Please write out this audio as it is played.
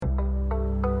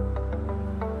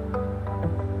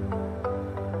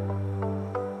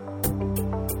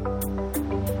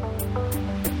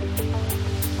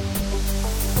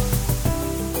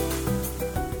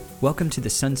Welcome to the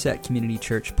Sunset Community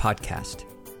Church podcast.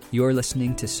 You're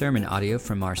listening to sermon audio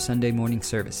from our Sunday morning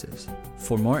services.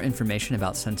 For more information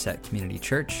about Sunset Community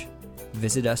Church,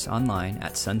 visit us online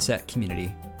at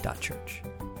sunsetcommunity.church.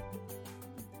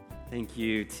 Thank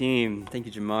you, team. Thank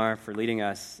you, Jamar, for leading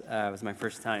us. It was my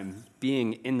first time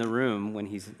being in the room when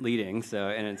he's leading,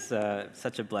 and it's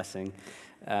such a blessing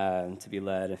to be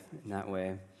led in that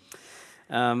way.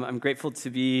 I'm grateful to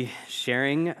be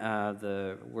sharing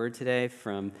the word today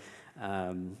from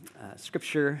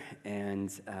Scripture, and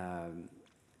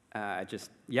just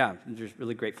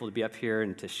really grateful to be up here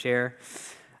and to share.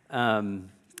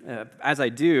 As I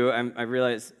do, I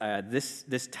realize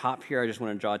this top here, I just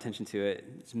want to draw attention to it.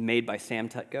 It's made by Sam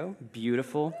Tutko.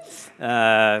 Beautiful.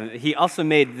 He also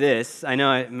made this. I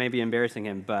know it may be embarrassing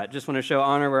him, but just want to show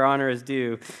honor where honor is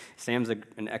due. Sam's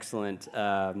an excellent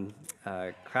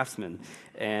craftsman,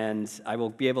 and I will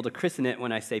be able to christen it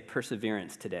when I say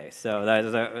perseverance today. So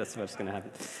that's what's going to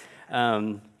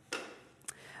happen.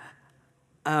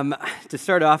 To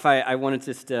start off, I wanted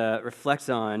to just reflect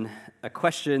on a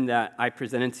question that I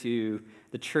presented to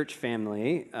the church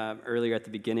family earlier at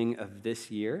the beginning of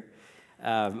this year.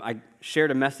 I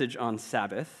shared a message on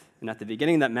Sabbath, and at the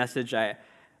beginning of that message, I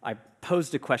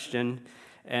posed a question,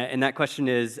 and that question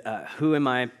is, who am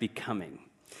I becoming?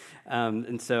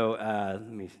 And so let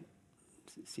me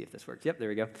see if this works. Yep, there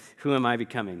we go. Who am I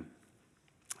becoming?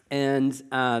 And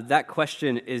that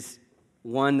question is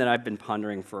one that I've been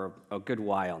pondering for a good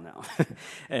while now.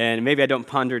 And maybe I don't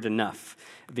ponder it enough,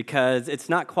 because it's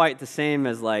not quite the same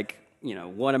as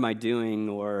what am I doing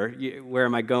or where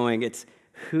am I going? It's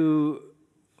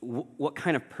what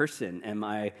kind of person am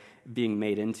I being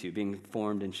made into, being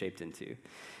formed and shaped into?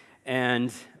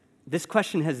 And this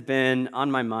question has been on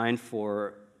my mind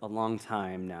for a long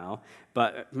time now,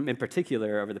 but in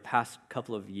particular over the past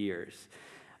couple of years.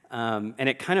 And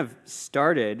it kind of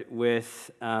started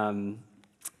with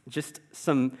just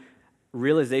some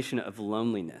realization of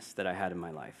loneliness that I had in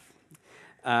my life.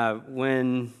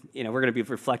 When, we're going to be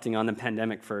reflecting on the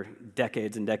pandemic for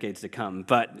decades and decades to come.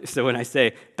 So when I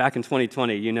say back in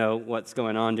 2020, you know what's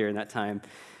going on during that time.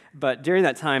 But during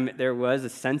that time, there was a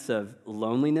sense of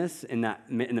loneliness in the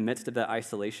midst of that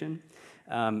isolation.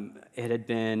 It had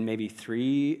been maybe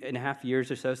 3.5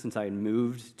 years or so since I had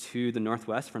moved to the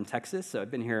Northwest from Texas. So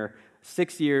I've been here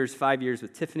 6 years, 5 years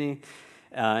with Tiffany,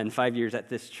 and 5 years at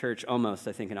this church almost,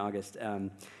 I think, in August.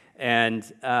 But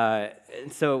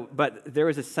there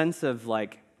was a sense of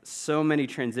so many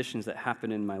transitions that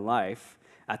happened in my life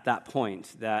at that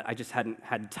point that I just hadn't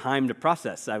had time to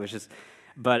process. One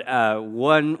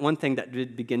thing that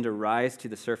did begin to rise to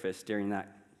the surface during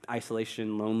that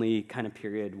isolation, lonely kind of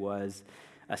period was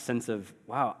a sense of,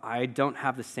 wow, I don't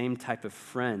have the same type of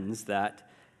friends that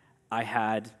I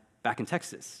had back in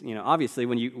Texas. Obviously,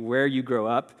 where you grow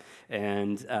up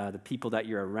and the people that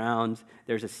you're around,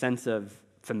 there's a sense of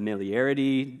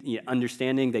familiarity,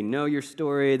 understanding. They know your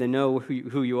story, they know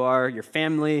who you are, your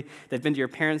family. They've been to your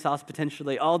parents' house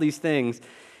potentially, all these things.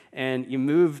 And you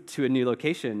move to a new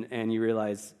location and you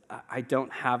realize, I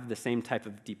don't have the same type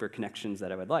of deeper connections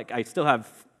that I would like. I still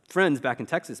have friends back in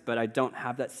Texas, but I don't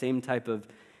have that same type of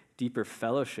deeper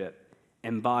fellowship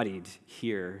embodied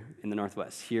here in the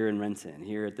Northwest, here in Renton,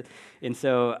 and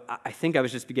so I think I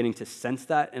was just beginning to sense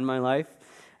that in my life.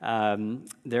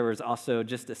 There was also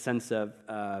just a sense of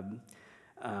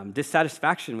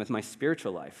dissatisfaction with my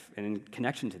spiritual life, and in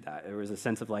connection to that, there was a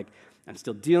sense of I'm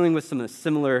still dealing with some of the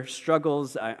similar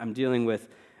struggles. I'm dealing with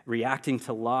reacting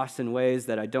to loss in ways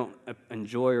that I don't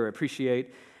enjoy or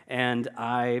appreciate, and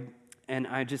I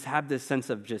just had this sense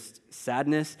of just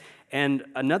sadness. And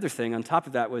another thing on top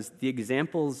of that was the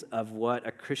examples of what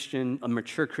a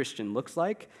mature Christian looks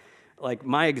like.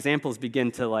 My examples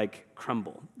begin to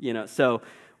crumble, So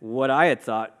what I had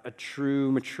thought a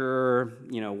true, mature,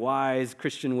 wise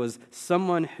Christian was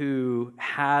someone who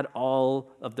had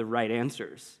all of the right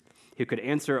answers, who could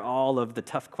answer all of the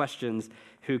tough questions,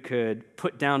 who could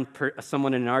put down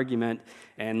someone in an argument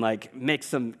and make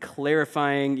some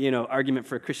clarifying, argument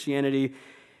for Christianity.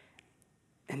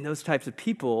 And those types of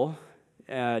people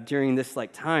during this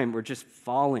time were just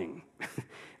falling,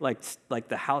 like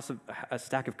the house of a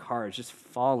stack of cards, just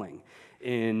falling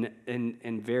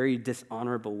in very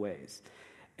dishonorable ways.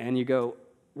 And you go,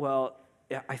 well,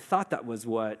 I thought that was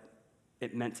what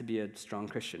it meant to be a strong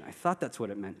Christian. I thought that's what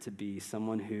it meant to be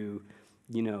someone who,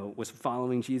 was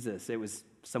following Jesus. It was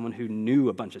someone who knew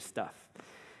a bunch of stuff.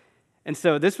 And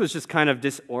so this was just kind of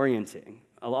disorienting,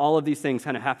 all of these things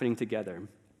kind of happening together.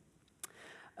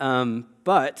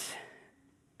 But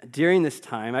during this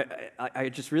time, I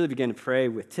just really began to pray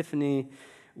with Tiffany,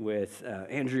 with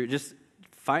Andrew, just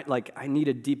I need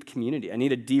a deep community. I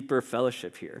need a deeper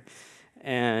fellowship here.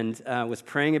 And was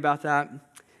praying about that.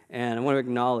 And I want to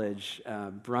acknowledge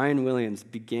Brian Williams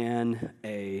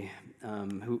Brian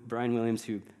Williams,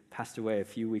 who passed away a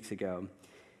few weeks ago.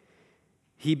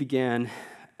 He began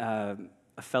a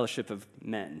fellowship of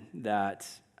men that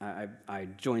I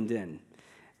joined in.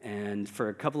 And for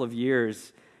a couple of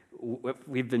years,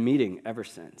 we've been meeting ever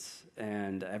since.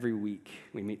 And every week,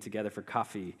 we meet together for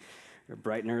coffee,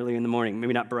 bright and early in the morning.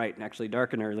 Maybe not bright, actually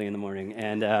dark and early in the morning.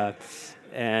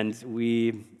 And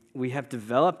we have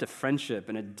developed a friendship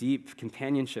and a deep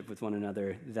companionship with one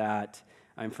another that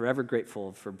I'm forever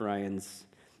grateful for Brian's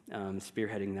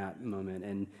spearheading that moment.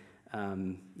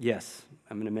 And yes,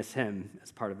 I'm going to miss him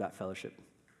as part of that fellowship.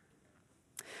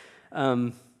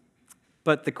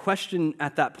 But the question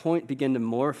at that point began to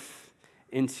morph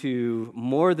into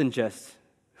more than just,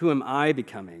 who am I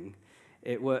becoming?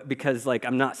 Because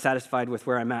I'm not satisfied with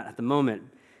where I'm at the moment.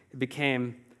 It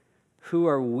became, who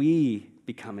are we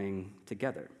becoming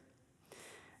together?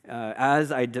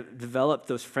 As I developed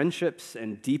those friendships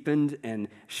and deepened and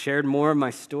shared more of my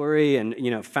story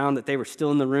and found that they were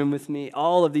still in the room with me,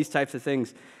 all of these types of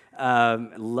things,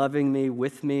 loving me,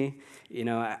 with me.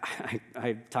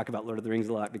 I talk about Lord of the Rings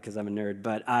a lot because I'm a nerd,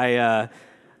 but I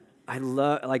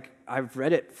love, I've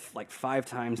read it 5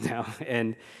 times now,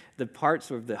 and the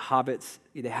parts of the hobbits,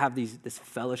 they have this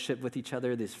fellowship with each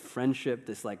other, this friendship,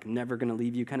 this never gonna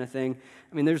leave you kind of thing.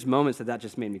 I mean, there's moments that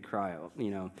just made me cry,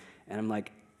 and I'm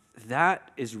like,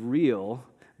 that is real,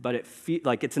 but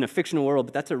it's in a fictional world,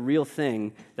 but that's a real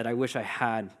thing that I wish I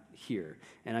had here,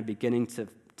 and I'm beginning to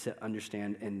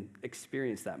understand and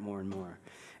experience that more and more.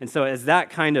 And so as that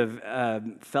kind of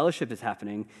fellowship is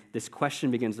happening, this question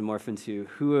begins to morph into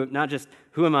not just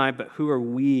who am I, but who are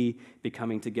we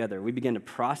becoming together? We begin to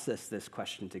process this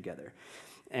question together.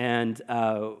 And,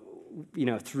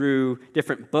 through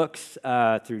different books,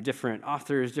 through different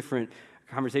authors, different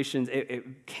conversations,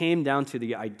 it came down to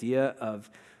the idea of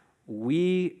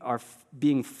we are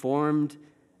being formed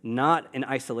not in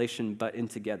isolation, but in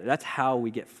together. That's how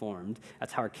we get formed.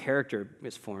 That's how our character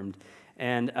is formed.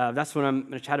 And that's what I'm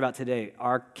going to chat about today.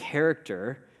 Our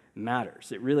character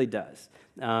matters. It really does.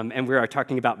 And we are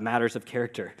talking about matters of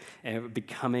character and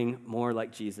becoming more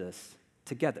like Jesus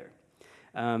together.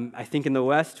 I think in the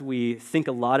West, we think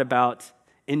a lot about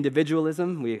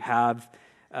individualism. We have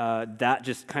that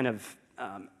just kind of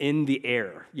in the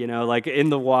air, in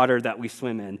the water that we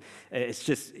swim in. It's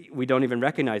just, we don't even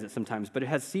recognize it sometimes, but it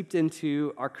has seeped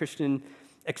into our Christian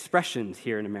expressions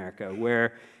here in America,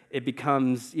 where it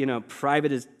becomes,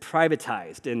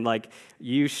 privatized, and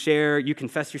you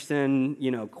confess your sin,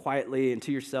 quietly and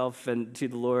to yourself and to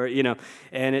the Lord,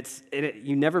 and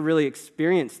you never really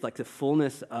experience the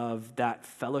fullness of that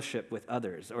fellowship with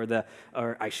others, or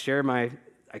I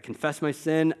confess my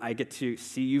sin, I get to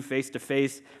see you face to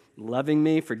face, loving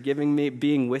me, forgiving me,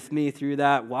 being with me through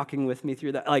that, walking with me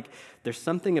through that. There's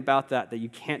something about that you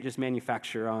can't just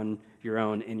manufacture on your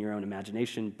own, in your own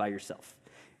imagination, by yourself.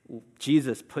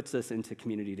 Jesus puts us into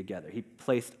community together. He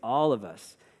placed all of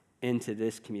us into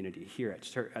this community here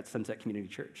at Sunset Community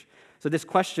Church. So this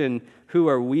question, who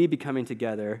are we becoming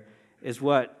together, is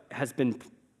what has been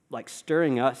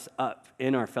stirring us up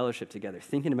in our fellowship together,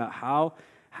 thinking about how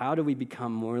do we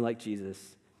become more like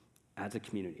Jesus as a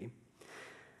community.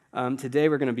 Today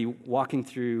we're going to be walking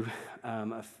through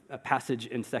a passage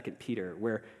in 2 Peter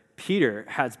where Peter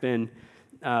has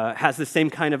the same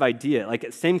kind of idea,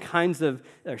 same kinds of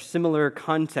or similar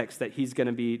context that he's going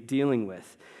to be dealing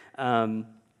with.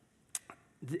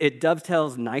 It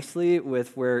dovetails nicely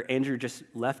with where Andrew just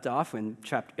left off in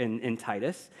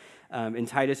Titus. In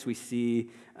Titus, we see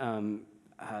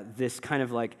this kind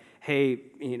of hey,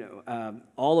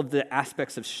 all of the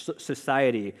aspects of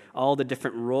society, all the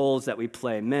different roles that we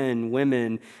play, men,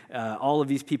 women, all of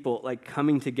these people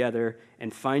coming together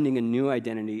and finding a new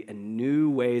identity and new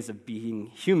ways of being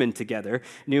human together,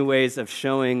 new ways of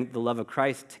showing the love of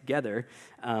Christ together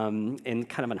in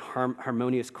kind of a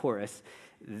harmonious chorus.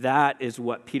 That is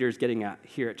what Peter's getting at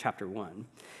here at chapter 1.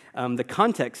 The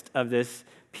context of this,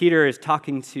 Peter is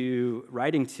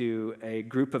writing to a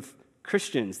group of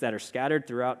Christians that are scattered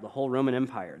throughout the whole Roman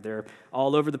Empire. They're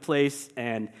all over the place,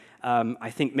 and I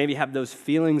think maybe have those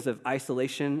feelings of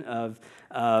isolation, of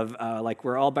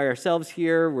we're all by ourselves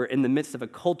here. We're in the midst of a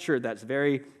culture that's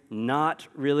very not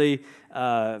really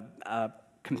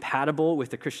compatible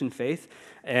with the Christian faith,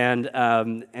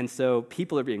 and so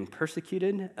people are being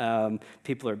persecuted.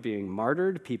 People are being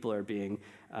martyred. People are being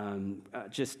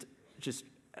just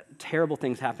terrible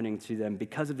things happening to them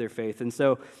because of their faith. And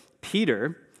so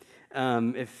Peter,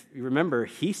 if you remember,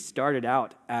 he started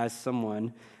out as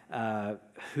someone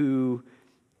who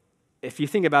if you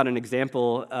think about an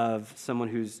example of someone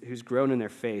who's grown in their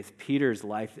faith, Peter's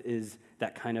life is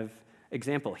that kind of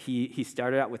example. He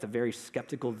started out with a very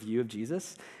skeptical view of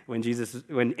Jesus.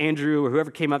 When Andrew or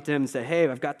whoever came up to him and said, "Hey,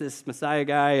 I've got this Messiah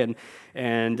guy,"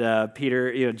 and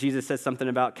Peter, Jesus says something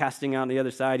about casting out on the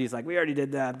other side. He's like, "We already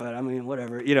did that, but I mean,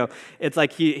 whatever." It's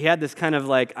like he had this kind of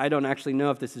like, I don't actually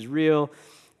know if this is real.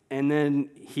 And then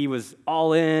he was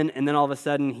all in, and then all of a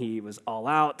sudden he was all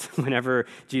out whenever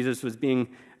Jesus was being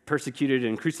persecuted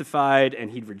and crucified,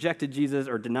 and he'd rejected Jesus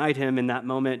or denied him in that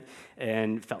moment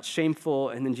and felt shameful,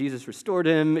 and then Jesus restored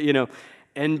him,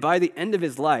 And by the end of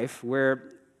his life, where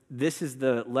this is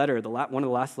the letter, one of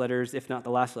the last letters, if not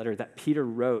the last letter, that Peter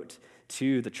wrote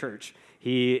to the church,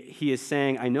 he is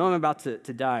saying, I know I'm about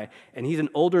to die, and he's an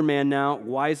older man now,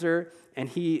 wiser, and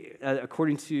he,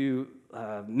 according to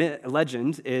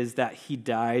legend, is that he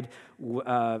died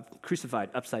crucified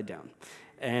upside down.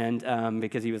 And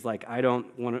because he was like,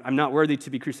 I'm not worthy to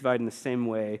be crucified in the same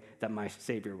way that my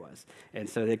Savior was. And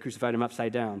so they crucified him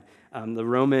upside down. The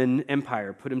Roman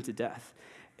Empire put him to death.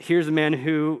 Here's a man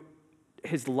who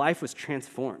his life was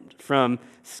transformed from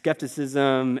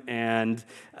skepticism and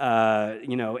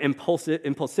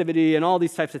impulsivity and all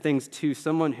these types of things to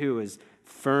someone who is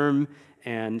firm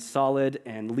and solid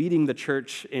and leading the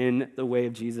church in the way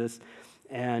of Jesus.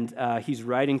 And he's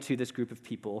writing to this group of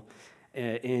people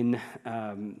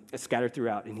scattered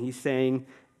throughout. And he's saying,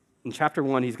 in chapter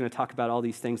 1, he's going to talk about all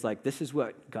these things like, this is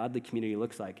what godly community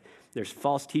looks like. There's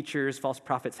false teachers, false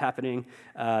prophets happening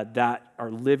that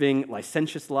are living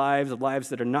licentious lives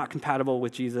that are not compatible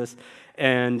with Jesus.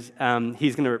 And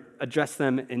he's going to address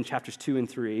them in chapters 2 and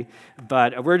 3.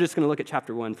 But we're just going to look at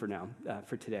chapter 1 for now,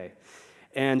 for today.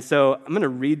 And so I'm going to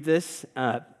read this.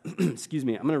 Excuse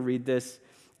me. I'm going to read this,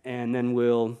 and then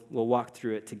we'll walk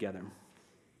through it together.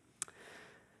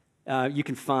 You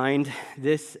can find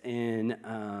this in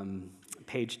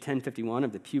page 1051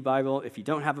 of the Pew Bible. If you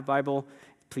don't have a Bible,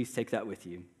 please take that with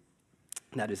you.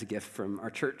 That is a gift from our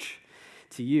church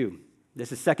to you.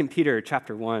 This is 2 Peter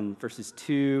chapter 1, verses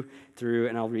 2 through,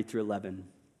 and I'll read through 11.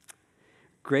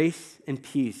 Grace and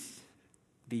peace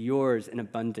be yours in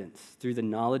abundance through the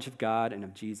knowledge of God and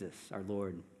of Jesus, our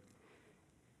Lord.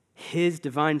 His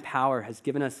divine power has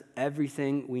given us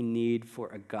everything we need for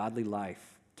a godly life,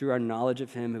 through our knowledge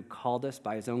of him who called us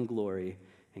by his own glory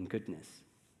and goodness.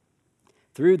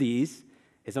 Through these,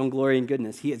 his own glory and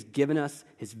goodness, he has given us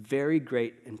his very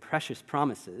great and precious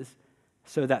promises,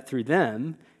 so that through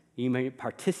them you may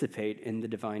participate in the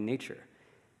divine nature,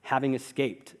 having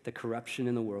escaped the corruption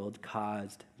in the world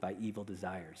caused by evil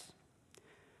desires.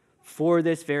 For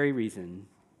this very reason,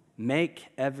 make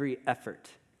every effort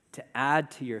to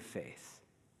add to your faith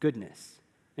goodness,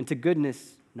 and to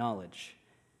goodness, knowledge,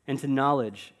 and to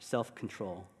knowledge,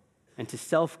 self-control, and to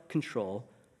self-control,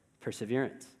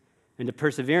 perseverance, and to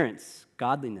perseverance,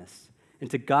 godliness, and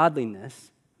to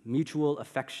godliness, mutual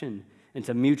affection, and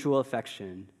to mutual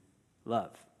affection,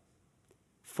 love.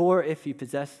 For if you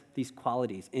possess these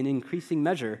qualities in increasing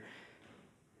measure,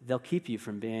 they'll keep you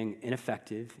from being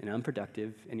ineffective and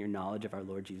unproductive in your knowledge of our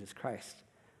Lord Jesus Christ.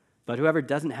 But whoever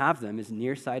doesn't have them is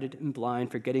nearsighted and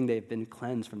blind, forgetting they've been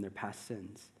cleansed from their past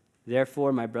sins.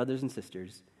 Therefore, my brothers and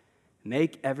sisters,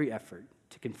 make every effort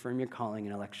to confirm your calling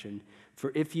and election,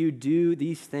 for if you do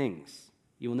these things,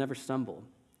 you will never stumble,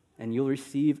 and you'll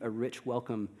receive a rich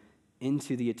welcome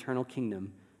into the eternal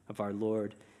kingdom of our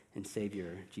Lord and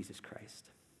Savior, Jesus Christ.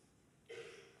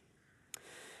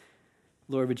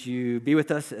 Lord, would you be with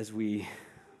us as we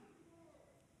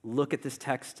look at this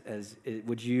text?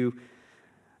 Would you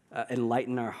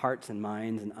enlighten our hearts and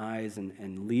minds and eyes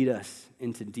and lead us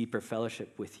into deeper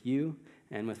fellowship with you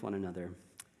and with one another.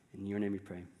 In your name we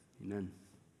pray. Amen.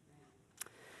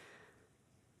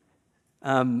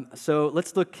 So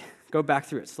let's go back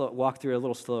through it, walk through it a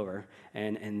little slower,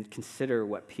 and consider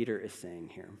what Peter is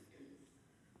saying here.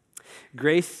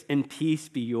 Grace and peace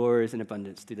be yours in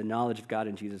abundance through the knowledge of God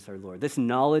and Jesus our Lord. This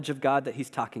knowledge of God that he's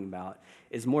talking about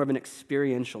is more of an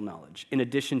experiential knowledge, in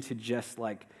addition to just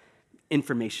like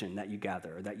information that you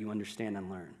gather or that you understand and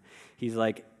learn. He's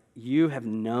like, you have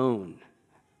known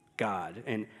God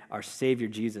and our Savior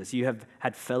Jesus. You have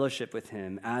had fellowship with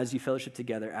him as you fellowship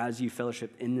together, as you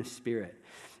fellowship in the Spirit.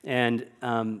 And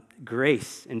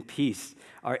grace and peace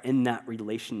are in that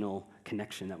relational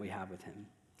connection that we have with him.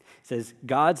 It says,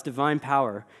 God's divine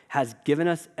power has given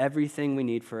us everything we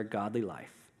need for a godly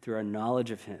life through our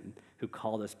knowledge of him who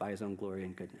called us by his own glory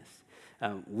and goodness.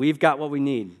 We've got what we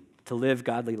need to live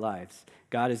godly lives.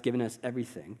 God has given us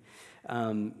everything.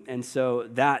 And so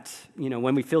that,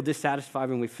 when we feel dissatisfied,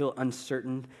 when we feel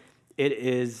uncertain, it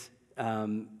is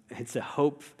It's a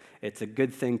hope. It's a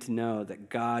good thing to know that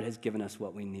God has given us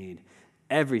what we need,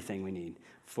 everything we need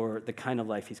for the kind of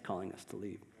life he's calling us to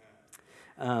lead.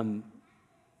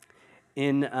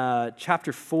 In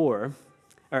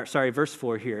verse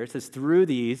 4 here, it says, through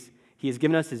these, he has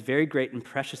given us his very great and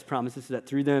precious promises so that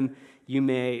through them you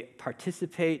may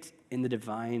participate in the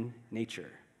divine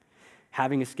nature,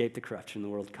 having escaped the corruption in the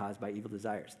world caused by evil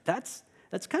desires. That's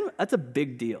a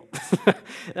big deal.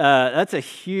 That's a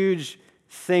huge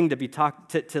thing to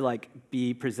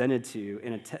be presented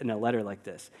to in a letter like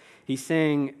this. He's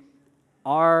saying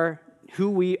who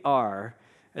we are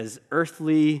as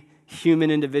earthly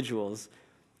human individuals,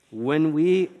 when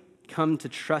we come to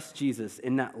trust Jesus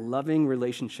in that loving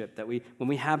relationship, when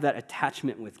we have that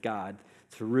attachment with God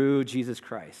through Jesus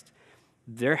Christ,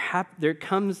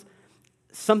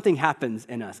 something happens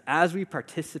in us as we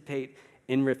participate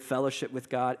in fellowship with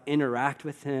God, interact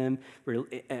with him,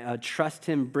 trust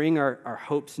him, bring our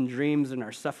hopes and dreams and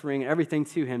our suffering and everything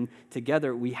to him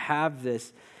together. We have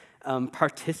this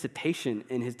participation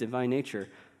in his divine nature.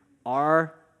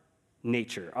 Our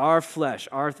nature, our flesh,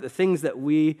 the things that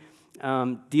we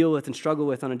deal with and struggle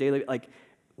with on a daily,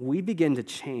 we begin to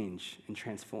change and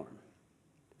transform.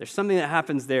 There's something that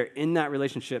happens there in that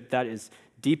relationship that is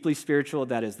deeply spiritual,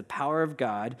 that is the power of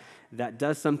God, that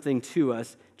does something to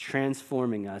us,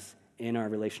 transforming us in our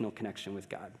relational connection with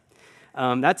God.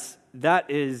 That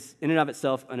is, in and of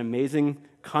itself, an amazing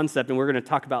concept, and we're going to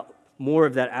talk about more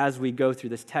of that as we go through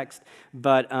this text.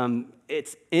 But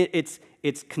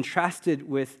it's contrasted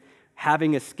with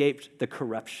having escaped the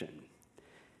corruption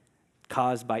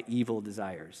caused by evil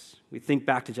desires. We think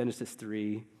back to Genesis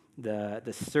 3, the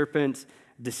serpent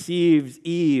deceives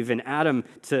Eve and Adam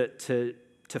to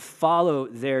follow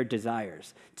their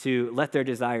desires, to let their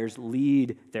desires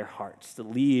lead their hearts, to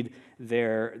lead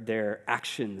their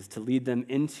actions, to lead them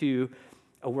into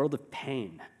a world of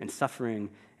pain and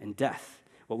suffering and death.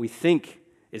 What we think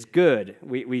is good,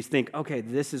 we think, okay,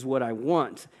 this is what I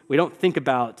want. We don't think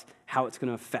about how it's going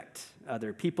to affect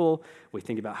other people. We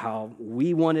think about how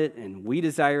we want it and we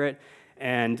desire it.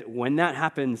 And when that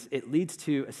happens, it leads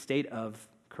to a state of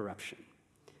corruption.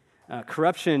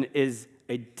 Corruption is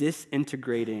a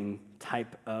disintegrating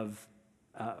type of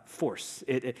force.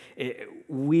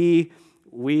 We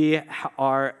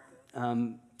are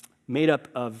made up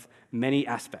of many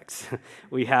aspects.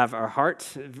 We have our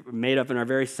heart made up in our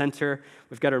very center.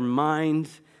 We've got our mind,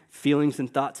 feelings and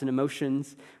thoughts and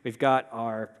emotions. We've got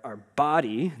our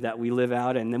body that we live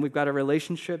out, and then we've got our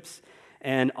relationships.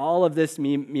 And all of this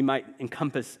we might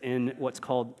encompass in what's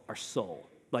called our soul.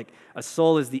 Like a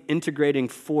soul is the integrating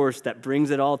force that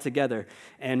brings it all together.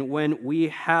 And when we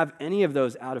have any of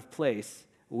those out of place,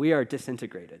 we are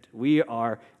disintegrated. We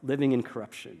are living in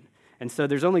corruption. And so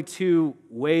there's only two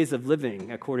ways of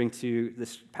living according to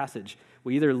this passage.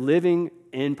 We're either living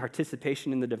in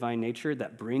participation in the divine nature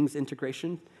that brings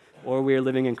integration, or we are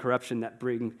living in corruption that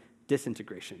brings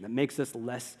disintegration, that makes us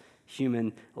less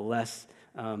human, less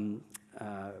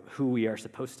who we are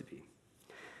supposed to be.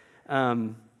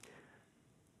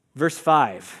 Verse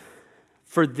 5,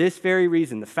 for this very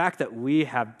reason, the fact that we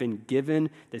have been given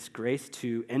this grace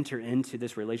to enter into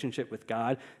this relationship with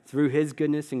God through his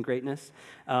goodness and greatness,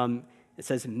 it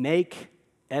says, make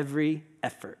every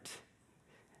effort.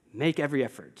 Make every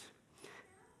effort.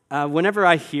 Whenever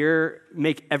I hear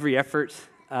make every effort,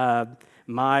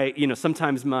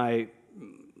 sometimes my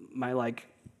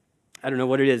I don't know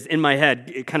what it is, in my head,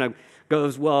 it kind of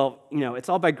goes, well, it's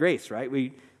all by grace, right?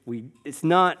 We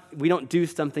don't do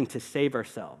something to save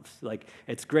ourselves. Like,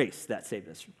 it's grace that saved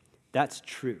us. That's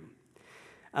true.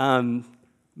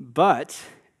 But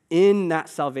in that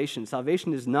salvation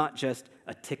is not just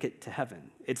a ticket to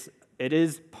heaven. It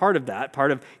is part of that,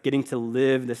 part of getting to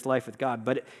live this life with God,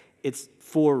 but it's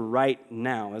for right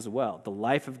now as well. The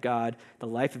life of God, the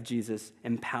life of Jesus,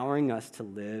 empowering us to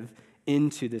live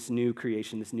into this new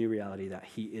creation, this new reality that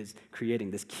he is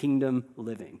creating, this kingdom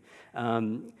living.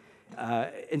 And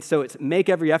so it's make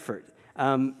every effort.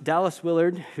 Dallas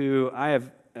Willard, who I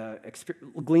have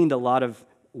gleaned a lot of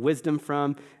wisdom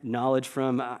from, knowledge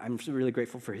from, I'm really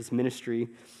grateful for his ministry.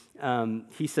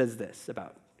 He says this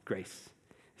about grace.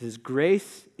 He says,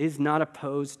 grace is not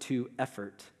opposed to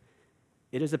effort.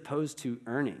 It is opposed to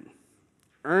earning.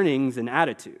 Earning's an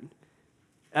attitude.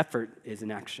 Effort is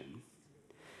an action.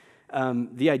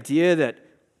 The idea that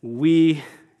we're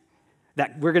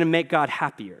going to make God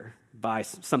happier by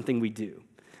something we do,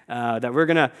 that we're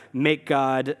going to make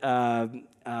God,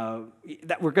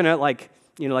 that we're going to like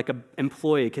an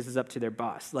employee kisses up to their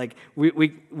boss. Like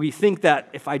we think that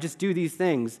if I just do these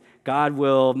things, God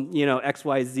will, X,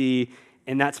 Y, Z,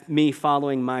 and that's me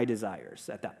following my desires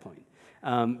at that point.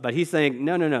 But he's saying,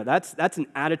 no, that's an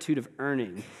attitude of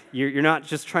earning. You're not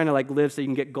just trying to like live so you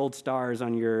can get gold stars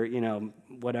on your,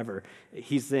 whatever.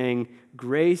 He's saying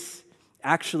grace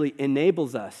actually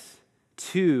enables us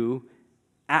to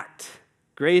act.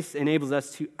 Grace enables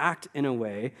us to act in a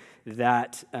way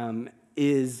that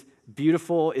is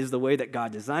beautiful, is the way that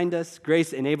God designed us.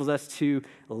 Grace enables us to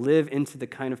live into the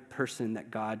kind of person that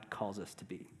God calls us to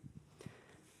be.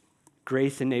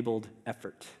 Grace-enabled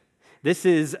effort. This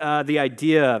is the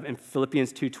idea in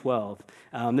Philippians 2:12.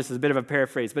 This is a bit of a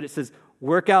paraphrase, but it says,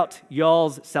 work out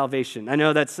y'all's salvation. I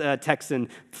know that's Texan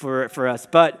for us,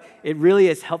 but it really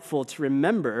is helpful to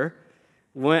remember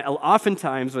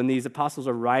oftentimes when these apostles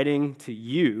are writing to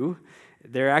you,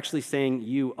 they're actually saying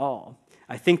you all.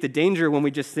 I think the danger when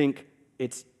we just think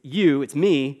it's you, it's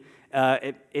me,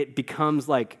 it becomes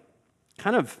like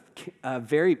kind of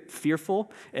very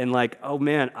fearful and like, oh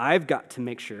man, I've got to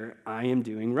make sure I am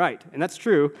doing right. And that's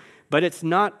true, but it's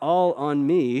not all on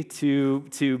me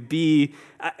to be,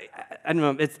 I don't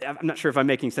know, I'm not sure if I'm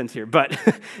making sense here, but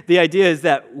the idea is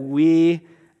that we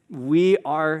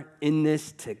are in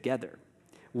this together.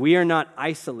 We are not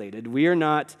isolated. We are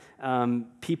not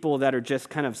people that are just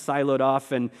kind of siloed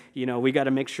off and, we got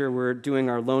to make sure we're doing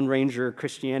our Lone Ranger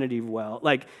Christianity well.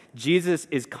 Like, Jesus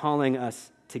is calling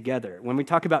us together. When we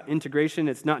talk about integration,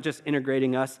 it's not just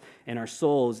integrating us and our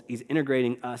souls. He's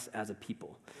integrating us as a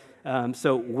people.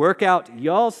 So work out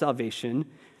y'all's salvation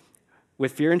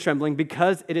with fear and trembling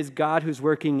because it is God who's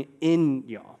working in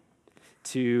y'all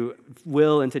to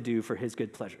will and to do for his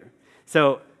good pleasure.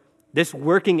 So this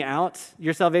working out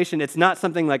your salvation, it's not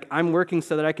something like I'm working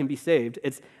so that I can be saved.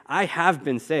 It's I have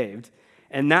been saved,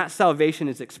 and that salvation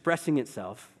is expressing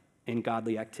itself in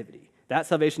godly activity. That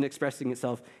salvation expressing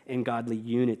itself in godly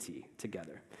unity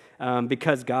together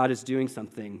because God is doing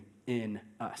something in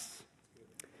us.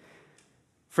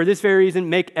 For this very reason,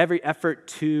 make every effort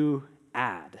to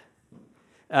add.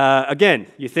 Again,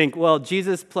 you think, well,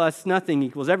 Jesus plus nothing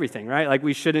equals everything, right? Like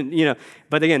we shouldn't,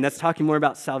 But again, that's talking more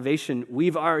about salvation.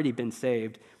 We've already been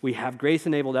saved. We have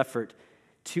grace-enabled effort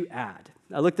to add.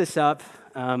 I looked this up.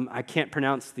 I can't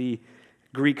pronounce the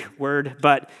Greek word,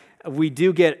 but we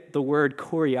do get the word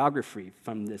choreography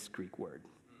from this Greek word.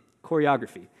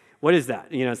 Choreography. What is that?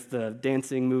 It's the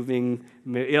dancing, moving,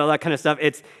 that kind of stuff.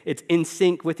 It's in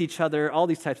sync with each other, all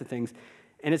these types of things.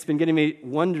 And it's been getting me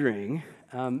wondering,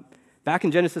 back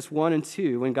in Genesis 1 and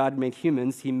 2, when God made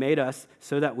humans, he made us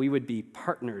so that we would be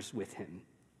partners with him.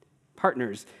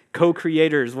 Partners,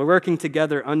 co-creators. We're working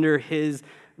together under his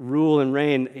rule and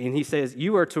reign. And he says,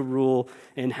 you are to rule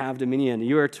and have dominion.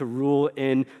 You are to rule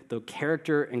in the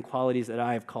character and qualities that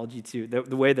I have called you to,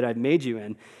 the way that I've made you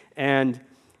in. And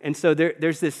so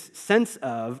there's this sense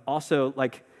of also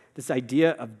like this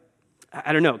idea of,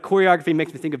 I don't know, choreography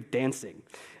makes me think of dancing.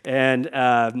 And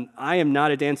I am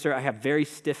not a dancer. I have very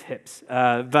stiff hips.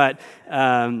 But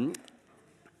I've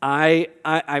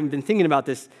been thinking about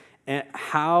this, and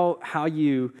how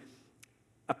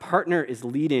a partner is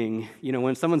leading,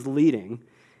 when someone's leading,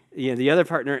 the other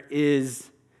partner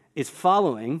is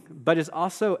following, but is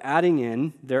also adding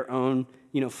in their own,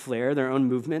 flair, their own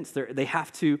movements. They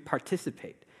have to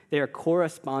participate. They are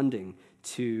corresponding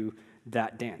to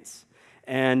that dance.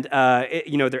 And,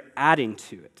 they're adding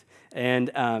to it.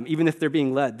 And even if they're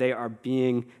being led,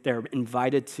 they're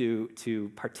invited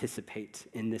to participate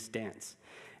in this dance.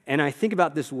 And I think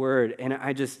about this word, and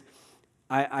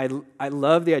I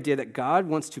love the idea that God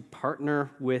wants to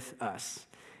partner with us.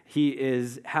 He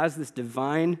has this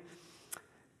divine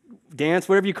dance,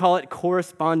 whatever you call it,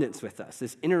 correspondence with us,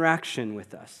 this interaction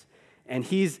with us. And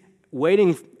he's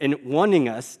waiting and wanting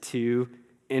us to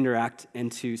interact and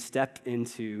to step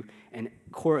into and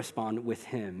correspond with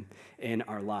him in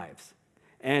our lives.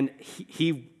 And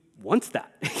he wants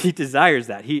that. He desires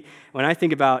that. When I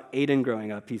think about Aiden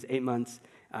growing up, he's 8 months.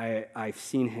 I've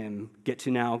seen him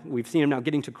we've seen him now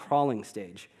getting to crawling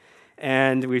stage.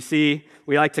 And we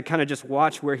like to kind of just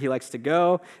watch where he likes to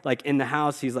go. Like in the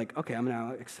house, he's like, okay, I'm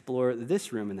going to explore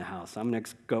this room in the house. I'm going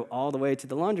to go all the way to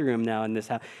the laundry room now in this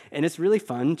house. And it's really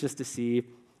fun just to see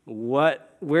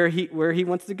where he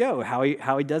wants to go, how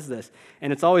he does this.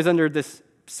 And it's always under this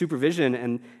supervision,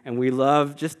 and we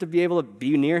love just to be able to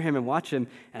be near him and watch him.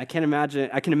 And I can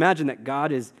imagine that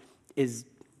God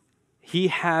he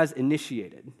has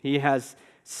initiated. He has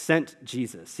sent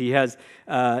Jesus. He has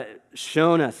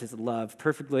shown us his love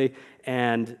perfectly,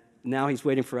 and now he's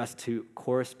waiting for us to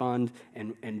correspond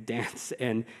and dance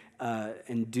and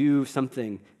do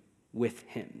something with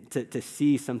him, to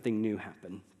see something new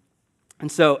happen.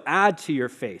 And so add to your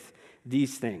faith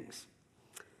these things.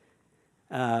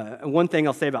 One thing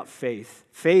I'll say about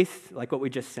faith, like what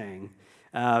we just sang,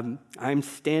 I'm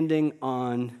standing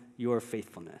on your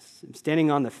faithfulness. I'm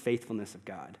standing on the faithfulness of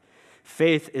God.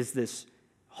 Faith is this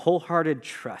wholehearted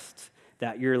trust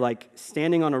that you're like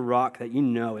standing on a rock that you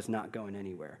know is not going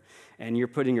anywhere. And you're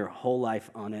putting your whole life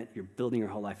on it. You're building your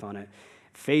whole life on it.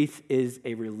 Faith is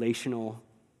a relational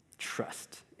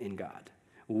trust in God.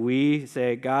 We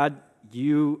say, God,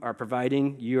 you are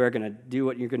providing. You are going to do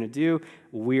what you're going to do.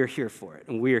 We're here for it.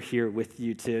 And we are here with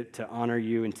you to honor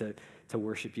you and to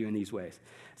worship you in these ways.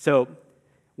 So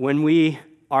when we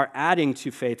are adding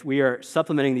to faith, we are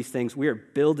supplementing these things. We are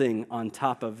building on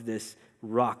top of this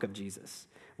rock of Jesus.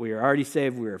 We are already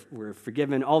saved. We're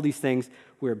forgiven. All these things.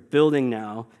 We're building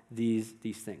now these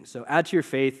things. So add to your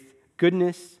faith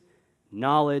goodness,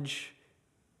 knowledge,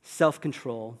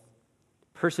 self-control,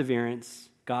 perseverance,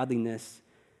 godliness,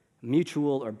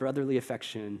 mutual or brotherly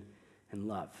affection, and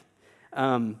love.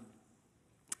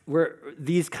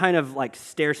 These kind of like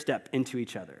stair step into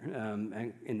each other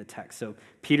in the text. So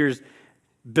Peter's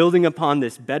building upon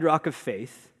this bedrock of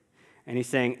faith, and he's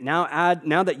saying, now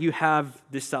that you have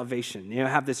this salvation, you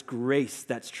have this grace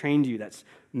that's trained you, that's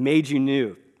made you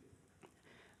new,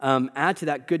 add to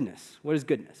that goodness. What is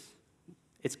goodness?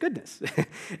 It's goodness.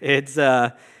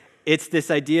 It's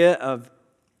this idea of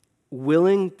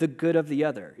willing the good of the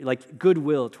other, like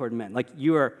goodwill toward men. Like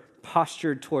you are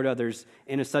postured toward others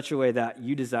in such a way that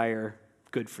you desire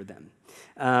good for them.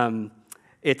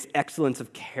 It's excellence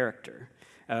of character.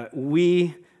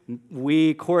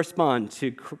 We correspond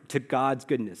to God's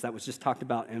goodness. That was just talked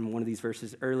about in one of these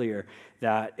verses earlier,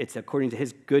 that it's according to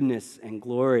his goodness and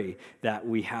glory that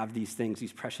we have these things,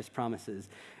 these precious promises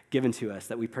given to us,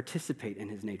 that we participate in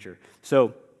his nature.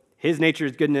 So his nature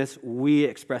is goodness. We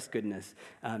express goodness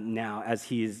now as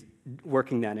he's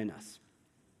working that in us.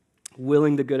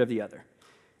 Willing the good of the other.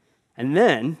 And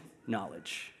then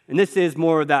knowledge. And this is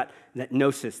more of that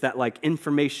gnosis, that like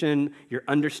information, your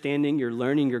understanding, your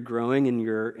learning, your growing in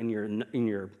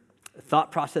your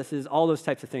thought processes, all those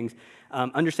types of things.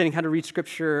 Understanding how to read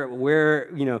scripture,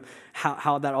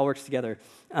 how that all works together.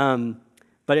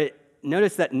 But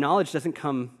notice that knowledge doesn't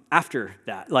come after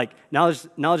that. Like knowledge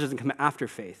doesn't come after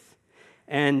faith.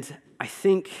 And I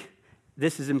think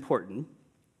this is important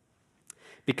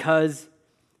because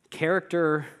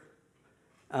character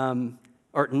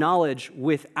or knowledge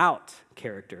without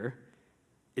character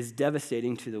is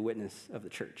devastating to the witness of the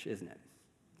church, isn't it?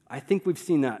 I think we've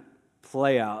seen that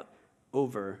play out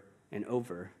over and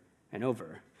over and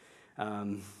over.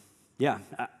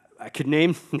 I could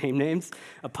name names,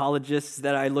 apologists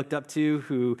that I looked up to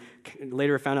who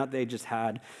later found out they just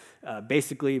had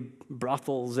basically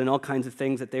brothels and all kinds of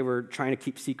things that they were trying to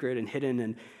keep secret and hidden,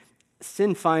 and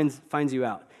sin finds you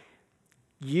out.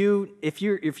 If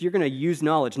you're going to use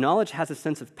knowledge has a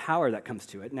sense of power that comes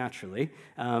to it naturally.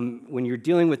 When you're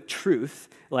dealing with truth,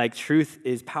 like truth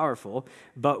is powerful,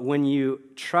 but when you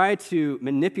try to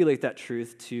manipulate that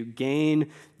truth to gain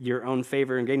your own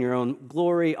favor and gain your own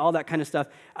glory, all that kind of stuff,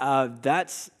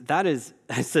 that's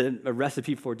a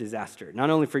recipe for disaster,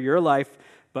 not only for your life,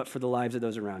 but for the lives of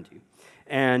those around you.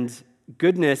 And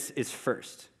goodness is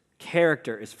first.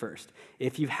 Character is first.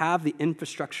 If you have the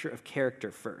infrastructure of character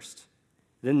first,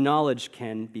 then knowledge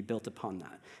can be built upon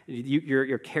that.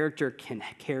 Your character can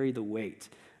carry the weight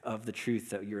of the truth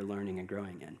that you're learning and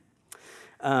growing in.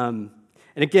 And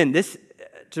again, this,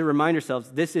 to remind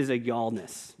ourselves, this is a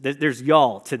y'allness. There's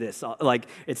y'all to this. Like,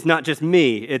 it's not just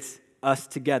me, it's us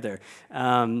together.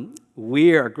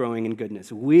 We are growing in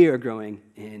goodness. We are growing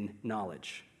in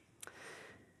knowledge.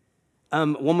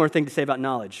 One more thing to say about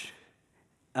knowledge.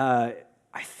 I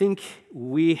think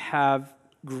we have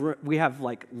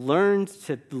learned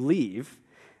to believe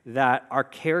that our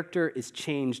character is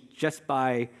changed just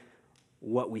by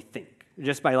what we think,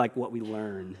 just by like what we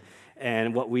learn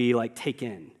and what we like take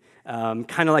in.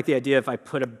 Kind of like the idea if I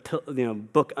put a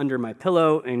book under my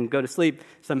pillow and go to sleep,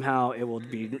 somehow it will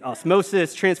be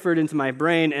osmosis transferred into my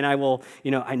brain, and I will,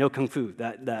 I know Kung Fu,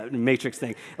 that Matrix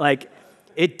thing. Like,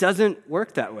 it doesn't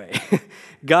work that way.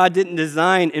 God didn't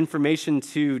design information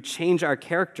to change our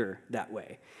character that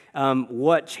way.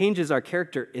 What changes our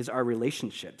character is our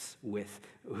relationships with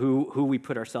who we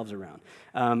put ourselves around.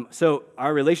 So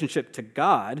our relationship to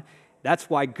God, that's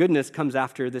why goodness comes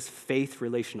after this faith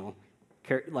relational.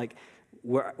 Like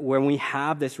when we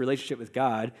have this relationship with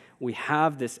God, we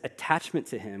have this attachment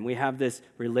to him, we have this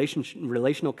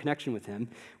relational connection with him,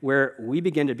 where we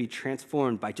begin to be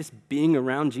transformed by just being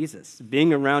around Jesus,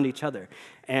 being around each other.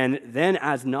 And then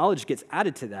as knowledge gets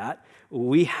added to that,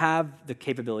 we have the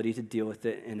capability to deal with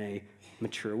it in a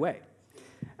mature way.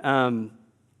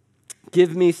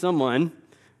 Give me someone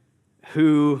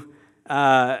who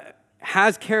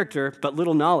has character but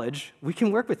little knowledge, we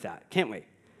can work with that, can't we?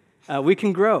 We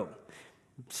can grow.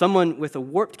 Someone with a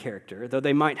warped character, though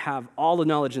they might have all the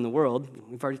knowledge in the world,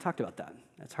 we've already talked about that.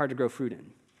 That's hard to grow fruit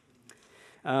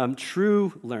in.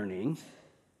 True learning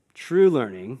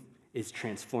is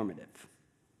transformative.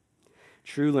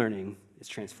 True learning is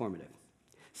transformative.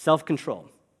 Self-control.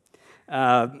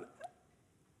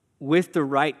 With the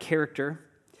right character,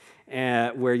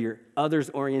 where you're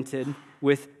others-oriented,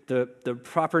 with the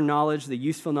proper knowledge, the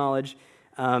useful knowledge,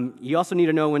 you also need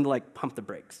to know when to pump the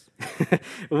brakes.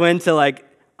 When to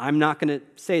I'm not going to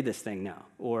say this thing now,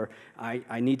 or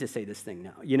I need to say this thing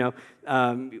now.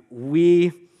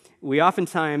 We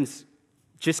oftentimes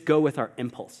just go with our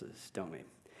impulses, don't we?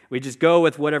 We just go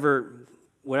with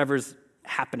whatever's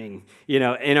happening, in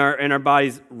our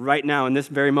bodies right now in this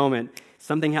very moment.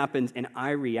 Something happens and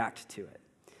I react to it.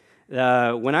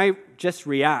 When I just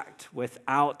react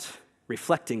without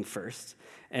reflecting first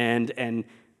and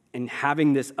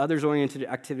having this others-oriented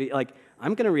activity,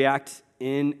 I'm going to react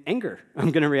in anger.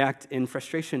 I'm going to react in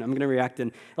frustration. I'm going to react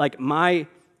in, my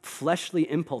fleshly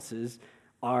impulses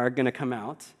are going to come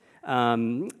out.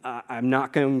 I'm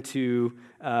going to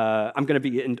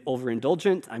be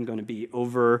overindulgent. I'm going to be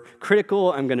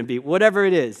overcritical. I'm going to be whatever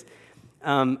it is.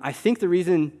 I think the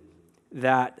reason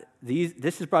that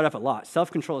this is brought up a lot.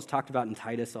 Self-control is talked about in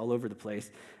Titus all over the place,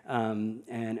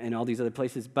 and all these other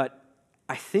places. But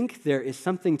I think there is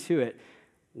something to it,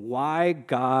 why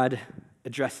God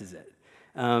addresses it.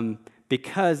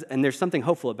 Because, and there's something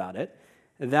hopeful about it,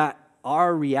 that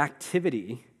our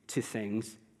reactivity to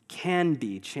things can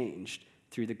be changed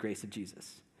through the grace of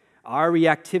Jesus. Our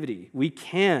reactivity, we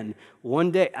can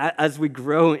one day, as we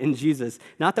grow in Jesus,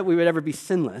 not that we would ever be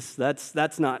sinless,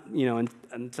 that's not,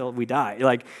 until we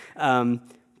die,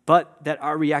 but that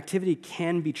our reactivity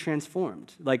can be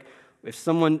transformed. If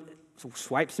someone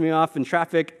swipes me off in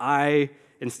traffic,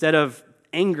 instead of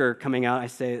anger coming out, I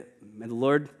say, may the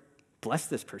Lord bless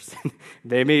this person.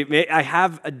 May I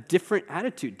have a different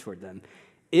attitude toward them.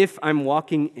 If I'm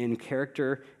walking in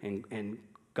character and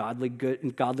godly good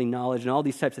and godly knowledge and all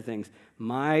these types of things,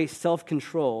 my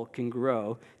self-control can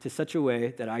grow to such a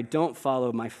way that I don't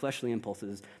follow my fleshly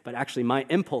impulses, but actually my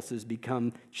impulses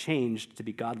become changed to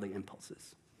be godly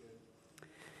impulses.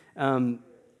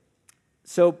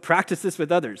 So practice this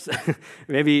with others.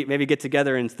 maybe get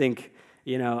together and think,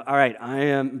 all right, I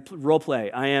am role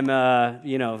play. I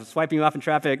am, swiping you off in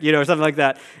traffic, or something like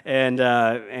that. And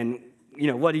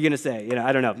what are you going to say?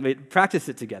 I don't know. Practice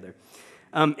it together.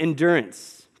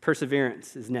 Endurance.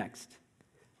 Perseverance is next.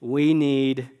 We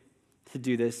need to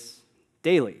do this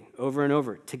daily, over and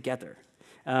over, together.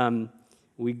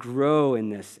 We grow in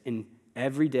this in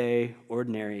everyday,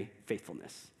 ordinary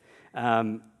faithfulness.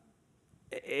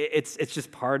 It's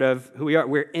just part of who we are.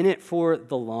 We're in it for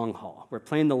the long haul. We're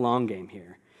playing the long game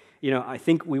here. I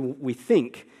think we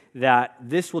think that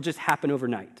this will just happen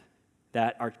overnight,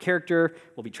 that our character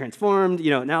will be transformed.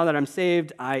 Now that I'm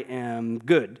saved, I am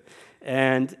good.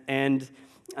 And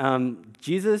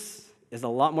Jesus is a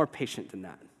lot more patient than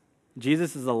that.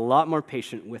 Jesus is a lot more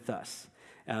patient with us,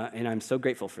 and I'm so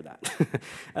grateful for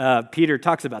that. Peter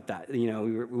talks about that. We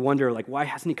wonder, why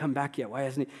hasn't he come back yet? Why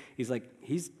hasn't he? He's like,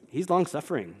 he's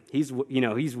long-suffering. He's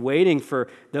waiting for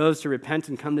those to repent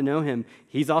and come to know him.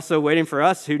 He's also waiting for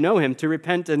us who know him to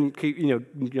repent and,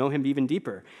 know him even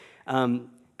deeper.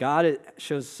 God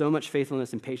shows so much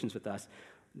faithfulness and patience with us.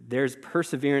 There's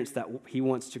perseverance that he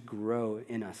wants to grow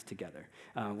in us together.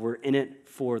 We're in it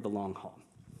for the long haul.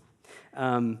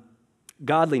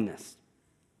 Godliness.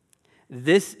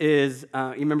 This is, you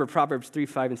remember Proverbs 3,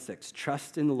 5, and 6.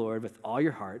 Trust in the Lord with all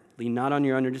your heart. Lean not on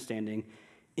your own understanding.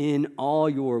 In all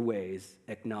your ways,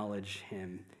 acknowledge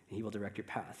him, and he will direct your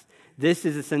path. This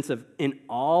is a sense of, in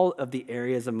all of the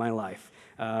areas of my life,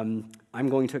 I'm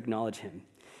going to acknowledge him.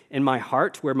 In my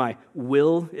heart, where my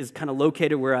will is kind of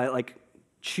located, where I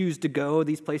choose to go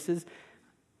these places,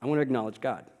 I want to acknowledge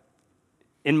God.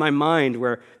 In my mind,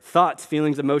 where thoughts,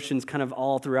 feelings, emotions kind of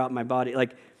all throughout my body,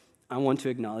 I want to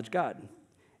acknowledge God.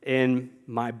 In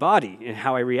my body and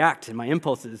how I react and my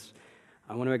impulses,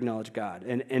 I want to acknowledge God.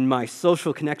 And in my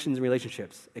social connections and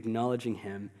relationships, acknowledging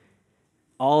him.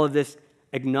 All of this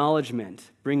acknowledgement,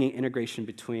 bringing integration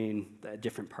between the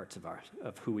different parts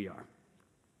of who we are.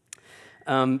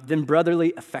 Then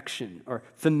brotherly affection or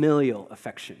familial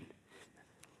affection.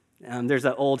 There's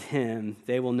that old hymn,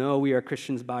 they will know we are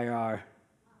Christians by our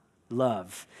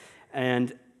love.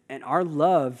 And our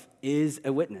love is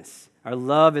a witness. Our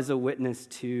love is a witness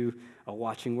to a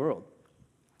watching world.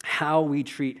 How we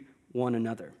treat one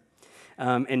another.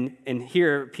 And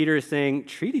here, Peter is saying,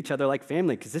 treat each other like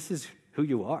family, because this is who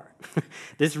you are.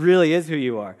 This really is who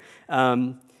you are.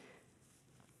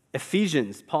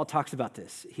 Ephesians, Paul talks about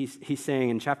this. He's saying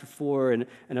in chapter 4 and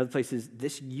other places,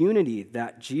 this unity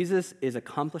that Jesus is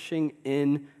accomplishing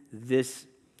in this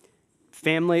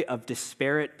family of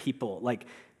disparate people, like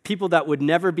people that would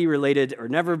never be related or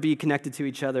never be connected to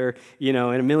each other, in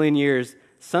a million years,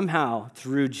 somehow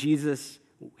through Jesus,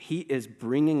 he is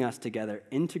bringing us together,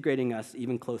 integrating us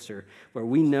even closer, where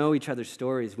we know each other's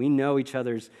stories, we know each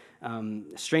other's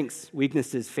strengths,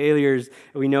 weaknesses, failures,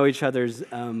 we know each other's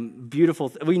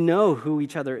we know who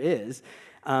each other is.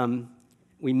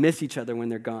 We miss each other when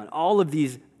they're gone. All of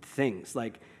these things,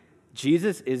 like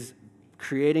Jesus is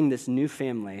creating this new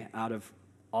family out of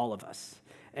all of us.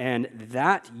 And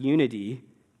that unity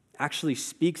actually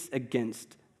speaks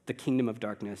against the kingdom of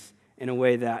darkness in a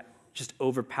way that just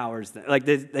overpowers them. Like,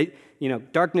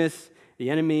 darkness,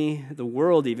 the enemy, the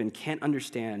world even can't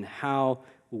understand how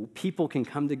people can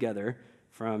come together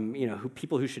from,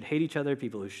 people who should hate each other,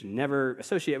 people who should never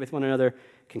associate with one another,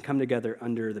 can come together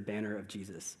under the banner of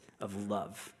Jesus, of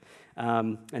love.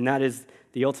 And that is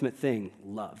the ultimate thing,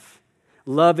 love.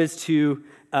 Love is to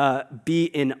be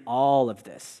in all of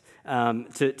this.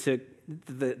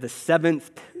 The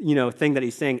seventh, thing that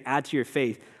he's saying, add to your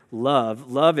faith,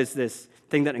 love. Love is this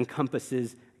thing that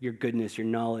encompasses your goodness, your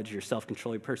knowledge, your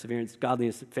self-control, your perseverance,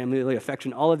 godliness, family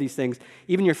affection, all of these things.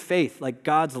 Even your faith, like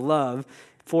God's love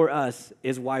for us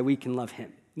is why we can love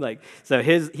him. So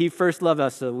he first loved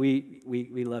us, so we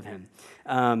love him.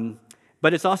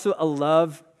 But it's also a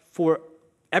love for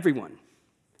everyone.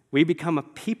 We become a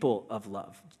people of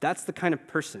love. That's the kind of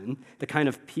person, the kind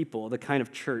of people, the kind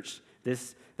of church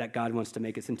that God wants to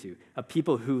make us into. A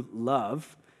people who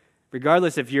love,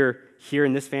 regardless if you're here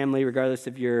in this family, regardless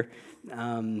if you're,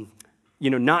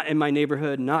 not in my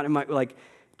neighborhood, not in my,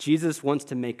 Jesus wants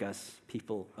to make us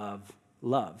people of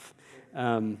love.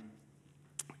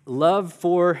 Love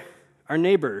for our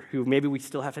neighbor, who maybe we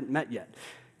still haven't met yet.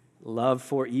 Love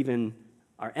for even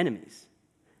our enemies.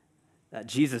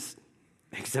 Jesus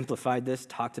exemplified this,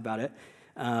 talked about it.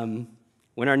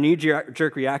 When our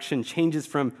knee-jerk reaction changes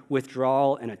from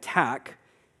withdrawal and attack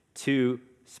to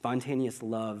spontaneous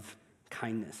love,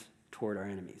 kindness toward our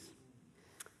enemies.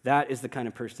 That is the kind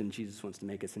of person Jesus wants to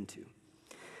make us into.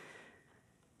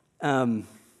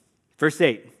 Verse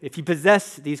 8, if you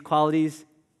possess these qualities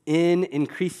in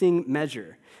increasing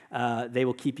measure, they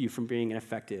will keep you from being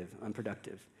ineffective,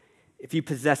 unproductive. If you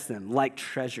possess them like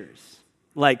treasures,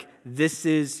 like this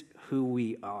is who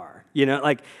we are.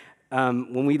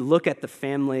 When we look at the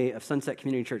family of Sunset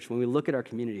Community Church, when we look at our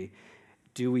community,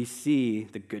 do we see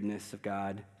the goodness of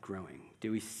God growing?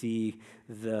 Do we see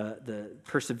the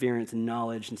perseverance and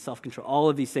knowledge and self-control, all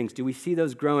of these things? Do we see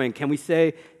those growing? Can we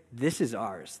say, this is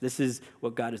ours? This is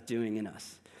what God is doing in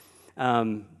us.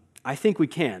 I think we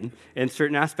can in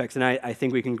certain aspects, and I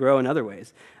think we can grow in other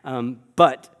ways.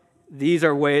 But these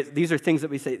are things that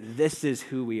we say, this is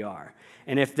who we are.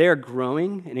 And if they're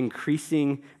growing in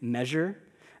increasing measure,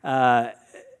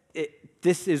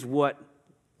 this is what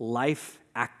life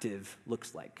active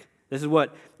looks like. This is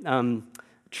what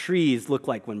trees look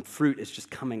like when fruit is just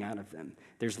coming out of them.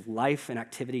 There's life and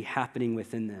activity happening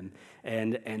within them,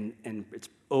 and it's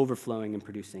overflowing and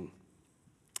producing.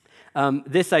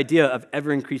 This idea of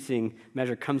ever-increasing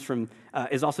measure comes from,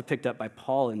 is also picked up by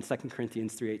Paul in 2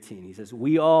 Corinthians 3:18. He says,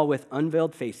 we all with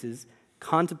unveiled faces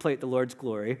contemplate the Lord's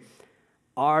glory,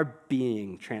 are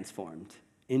being transformed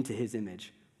into his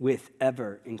image with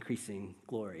ever-increasing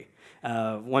glory.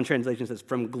 One translation says,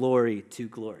 from glory to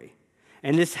glory.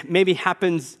 And this maybe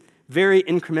happens very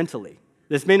incrementally.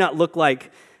 This may not look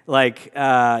like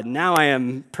now I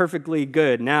am perfectly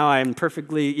good, now I am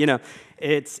perfectly,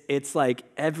 it's like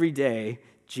every day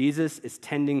Jesus is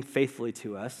tending faithfully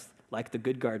to us, like the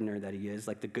good gardener that he is,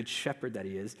 like the good shepherd that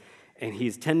he is, and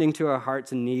he's tending to our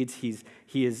hearts and needs.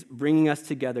 He is bringing us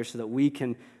together so that we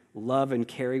can love and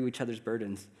carry each other's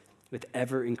burdens with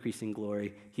ever-increasing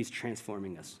glory. He's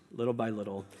transforming us little by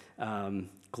little,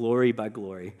 glory by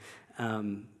glory.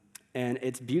 And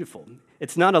it's beautiful.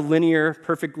 It's not a linear,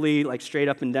 perfectly straight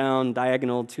up and down,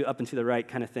 diagonal to up and to the right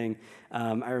kind of thing.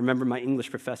 I remember my English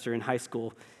professor in high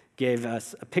school gave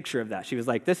us a picture of that. She was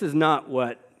like, this is not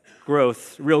what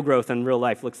real growth in real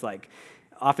life looks like.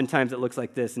 Oftentimes it looks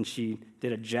like this, and she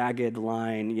did a jagged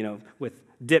line, with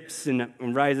dips and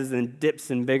rises and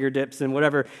dips and bigger dips and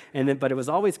whatever, but it was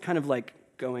always kind of like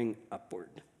going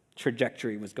upward.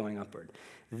 Trajectory was going upward.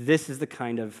 This is the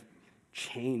kind of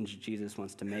change Jesus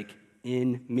wants to make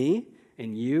in me,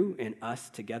 in you, in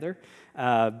us together,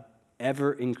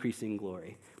 ever-increasing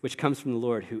glory, which comes from the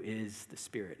Lord who is the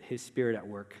Spirit, his Spirit at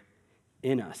work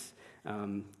in us.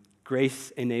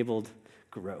 Grace-enabled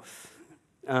growth.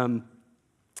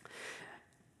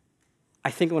 I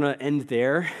think I want to end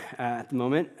there at the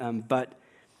moment, but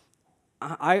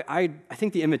I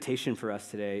think the invitation for us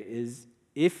today is,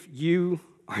 if you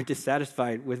are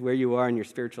dissatisfied with where you are in your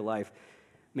spiritual life,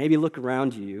 maybe look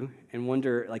around you and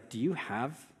wonder, like, do you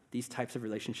have these types of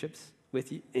relationships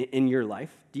with you in your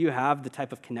life? Do you have the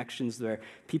type of connections where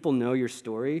people know your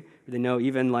story, or they know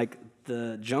even like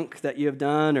the junk that you have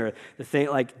done, or the thing,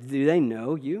 like, do they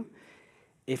know you?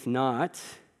 If not,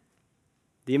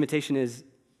 the invitation is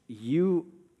you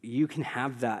can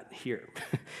have that here.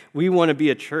 We want to be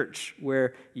a church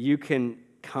where you can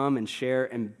come and share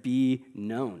and be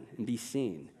known and be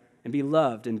seen and be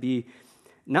loved and be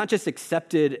not just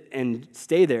accepted and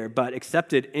stay there, but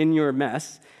accepted in your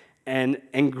mess and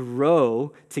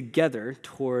grow together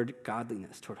toward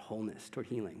godliness, toward wholeness, toward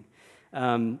healing.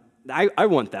 I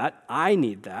want that. I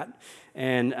need that.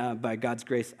 And by God's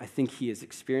grace, I think He is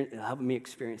helping me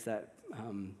experience that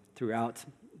throughout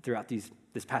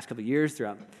this past couple of years,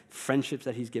 throughout friendships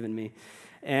that He's given me.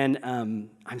 And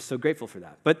I'm so grateful for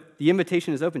that. But the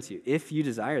invitation is open to you. If you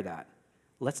desire that,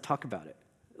 let's talk about it.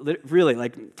 Really,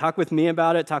 like, talk with me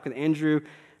about it, talk with Andrew.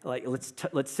 Like,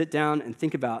 let's sit down and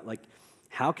think about, like,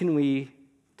 how can we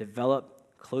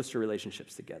develop closer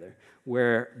relationships together,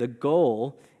 where the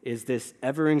goal is this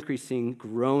ever-increasing,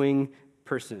 growing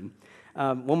person.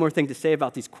 One more thing to say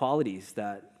about these qualities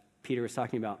that Peter was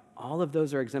talking about. All of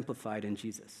those are exemplified in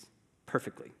Jesus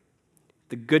perfectly.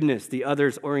 The goodness, the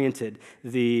others-oriented,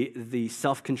 the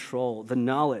self-control, the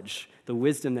knowledge, the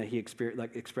wisdom that He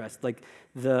expressed, like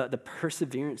the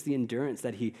perseverance, the endurance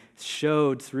that He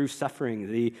showed through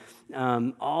suffering,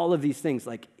 all of these things,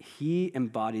 like, He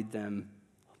embodied them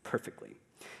perfectly.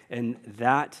 And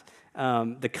that,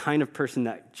 the kind of person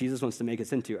that Jesus wants to make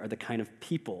us into are the kind of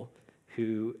people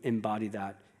who embody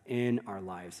that in our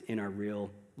lives, in our real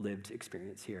lived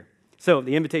experience here. So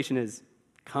the invitation is,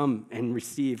 come and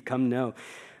receive, come know.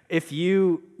 If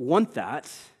you want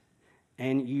that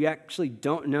and you actually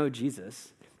don't know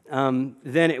Jesus, then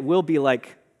it will be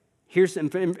like, here's some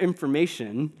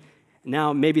information,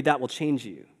 now maybe that will change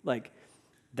you. Like,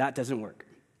 that doesn't work.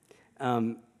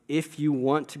 If you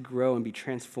want to grow and be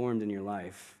transformed in your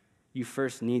life, you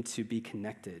first need to be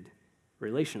connected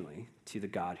relationally to the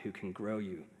God who can grow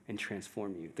you and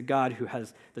transform you, the God who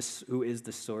is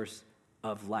the source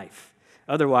of life.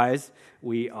 Otherwise,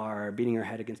 we are beating our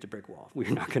head against a brick wall.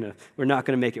 We're not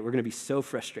gonna make it. We're gonna be so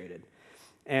frustrated.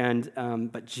 And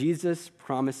but Jesus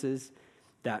promises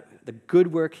that the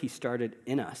good work He started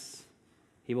in us,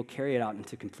 He will carry it out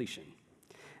into completion.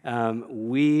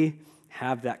 We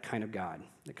have that kind of God,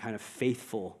 the kind of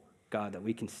faithful God that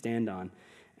we can stand on,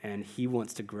 and He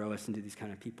wants to grow us into these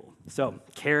kind of people. So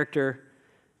character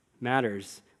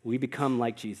matters. We become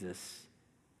like Jesus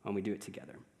when we do it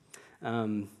together.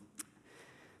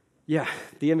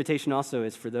 The invitation also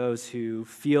is for those who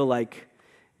feel like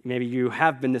maybe you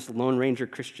have been this Lone Ranger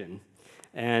Christian,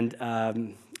 and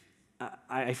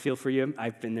I feel for you.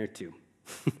 I've been there too.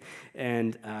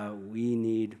 And we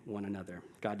need one another.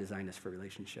 God designed us for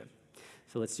relationship.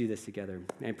 So let's do this together.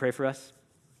 May I pray for us?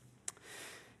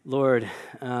 Lord,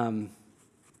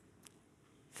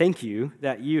 thank you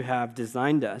that you have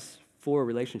designed us for a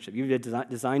relationship. You've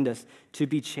designed us to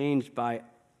be changed by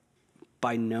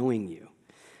knowing you.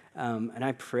 And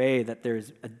I pray that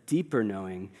there's a deeper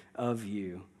knowing of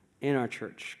you in our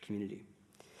church community.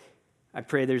 I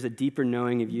pray there's a deeper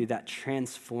knowing of you that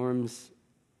transforms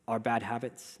our bad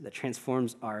habits, that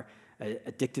transforms our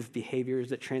addictive behaviors,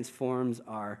 that transforms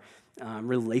our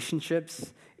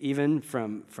relationships, even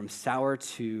from sour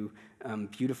to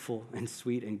beautiful and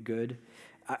sweet and good.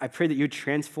 I pray that you would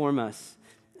transform us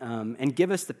and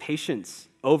give us the patience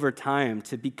over time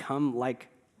to become like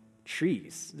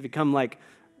trees, to become like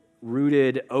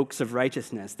rooted oaks of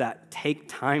righteousness that take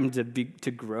time to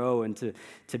grow and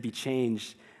to be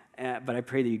changed. But I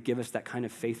pray that you give us that kind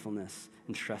of faithfulness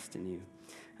and trust in you.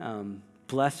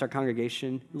 Bless our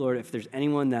congregation. Lord, if there's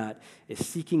anyone that is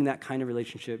seeking that kind of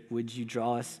relationship, would you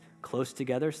draw us close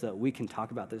together so that we can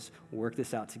talk about this, work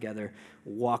this out together,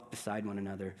 walk beside one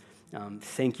another.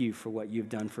 Thank you for what you've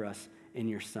done for us in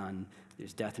your Son.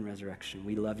 There's death and resurrection.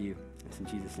 We love you. It's in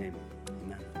Jesus' name.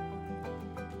 Amen.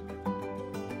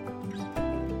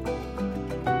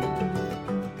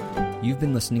 You've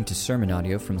been listening to sermon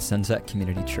audio from Sunset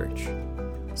Community Church.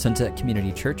 Sunset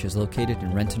Community Church is located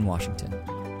in Renton, Washington.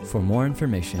 For more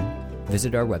information,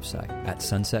 visit our website at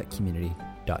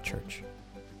sunsetcommunity.church.